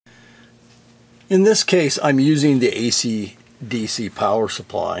In this case, I'm using the AC/DC power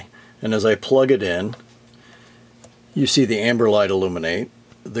supply, and as I plug it in, you see the amber light illuminate,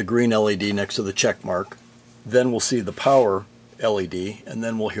 the green LED next to the check mark, then we'll see the power LED, and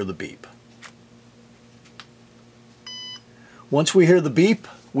then we'll hear the beep. Once we hear the beep,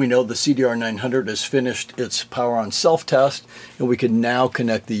 we know the CDR 900 has finished its power on self-test, and we can now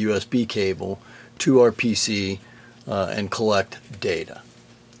connect the USB cable to our PC and collect data.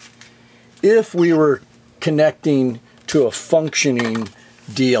 If we were connecting to a functioning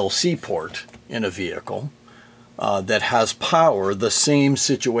DLC port in a vehicle that has power, the same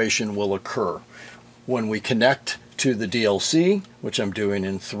situation will occur. When we connect to the DLC, which I'm doing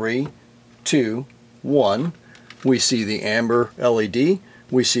in 3, 2, 1, we see the amber LED,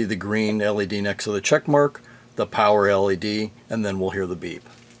 we see the green LED next to the check mark, the power LED, and then we'll hear the beep.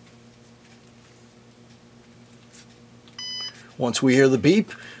 Once we hear the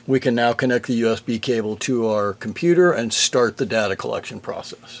beep, we can now connect the USB cable to our computer and start the data collection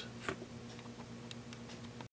process.